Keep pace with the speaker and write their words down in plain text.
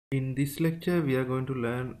In this lecture, we are going to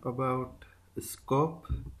learn about scope.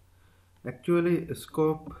 Actually,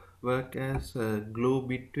 scope work as a glue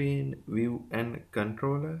between view and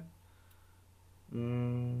controller.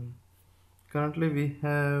 Mm, Currently, we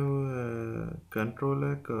have a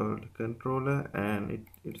controller called controller, and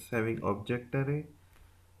it's having object array.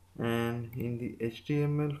 And in the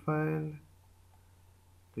HTML file,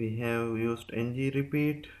 we have used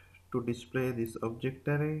ngRepeat to display this object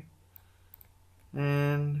array.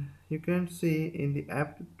 And you can see in the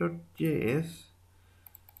app.js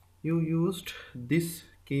you used this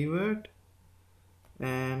keyword,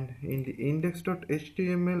 and in the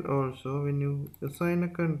index.html also when you assign a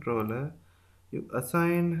controller you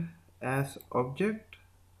assign as object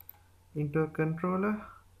into a controller.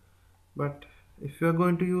 But if you are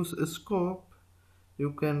going to use a scope,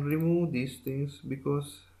 you can remove these things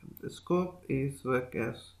because the scope is work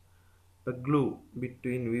as a glue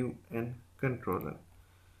between view and controller.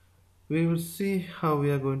 We will see how we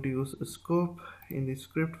are going to use a scope in the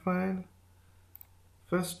script file.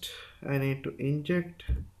 First, I need to inject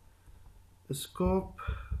a scope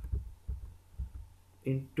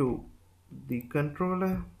into the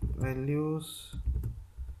controller. I'll use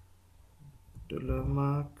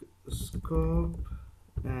 $mark scope,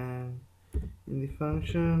 and in the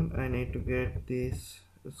function I need to get this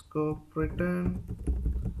scope return,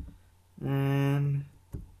 and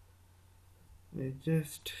I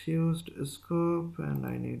just used a scope and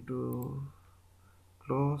I need to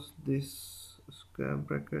close this square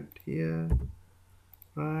bracket here,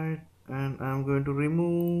 right? And I'm going to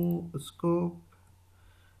remove scope.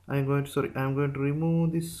 I'm going to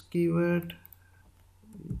remove this keyword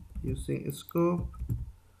using scope.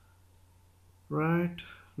 Right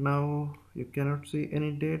now you cannot see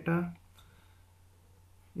any data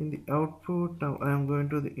in the output. Now I'm going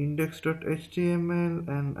to the index.html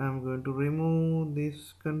and I'm going to remove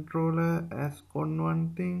this controller as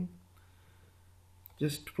con1 thing.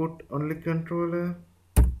 Just put only controller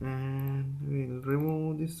and we'll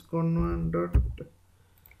remove this con1 dot,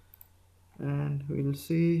 and we'll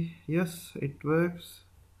see, yes, it works.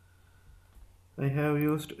 I have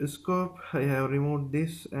used a scope, I have removed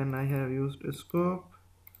this, and I have used a scope.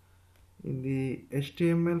 In the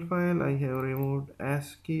HTML file I have removed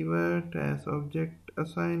as keyword as object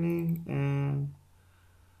assigning, and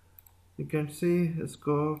you can see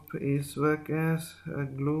scope is work as a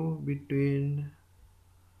glue between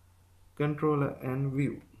controller and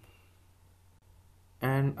view.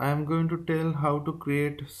 And I'm going to tell how to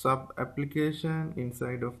create sub application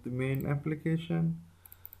inside of the main application.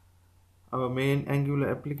 Our main Angular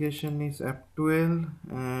application is app12,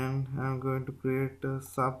 and I'm going to create a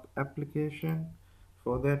sub application.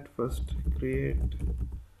 For that, first create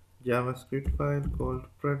JavaScript file called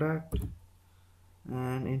product,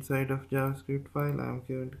 and inside of JavaScript file I'm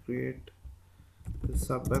going to create the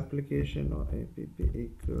sub application or app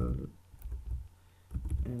equal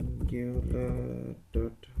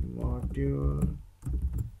angular.module.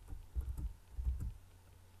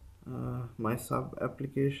 My sub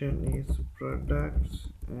application is products,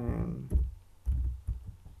 and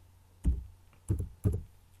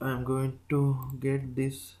I'm going to get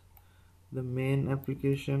this the main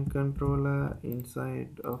application controller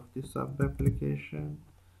inside of the sub application,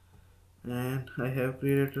 and I have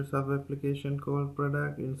created a sub application called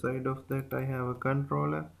product. Inside of that I have a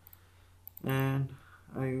controller, and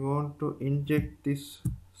I want to inject this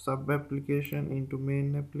sub application into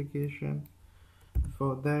main application.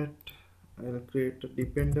 For that I'll create a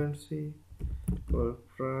dependency called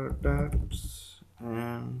products,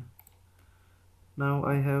 and now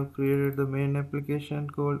I have created the main application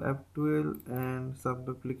called app12 and sub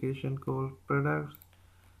application called products.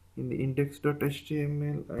 In the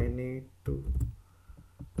index.html I need to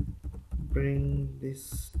bring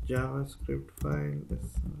this JavaScript file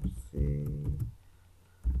src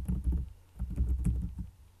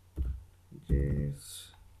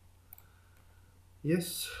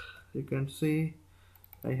yes, you can see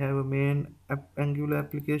I have a main Angular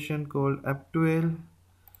application called app12.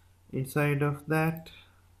 Inside of that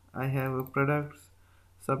I have a products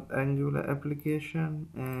sub Angular application,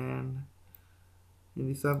 and in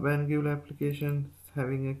the sub Angular application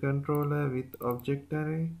having a controller with object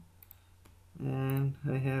array, and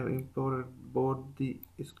I have imported both the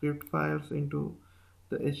script files into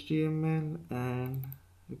the HTML, and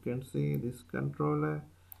you can see this controller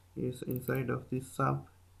is inside of this sub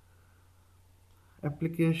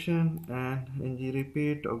application, and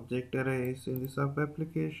ngRepeat object array is in the sub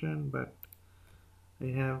application, but I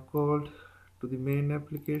have called to the main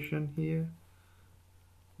application here.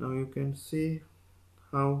 Now you can see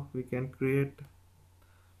how we can create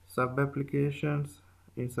sub applications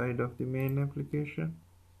inside of the main application.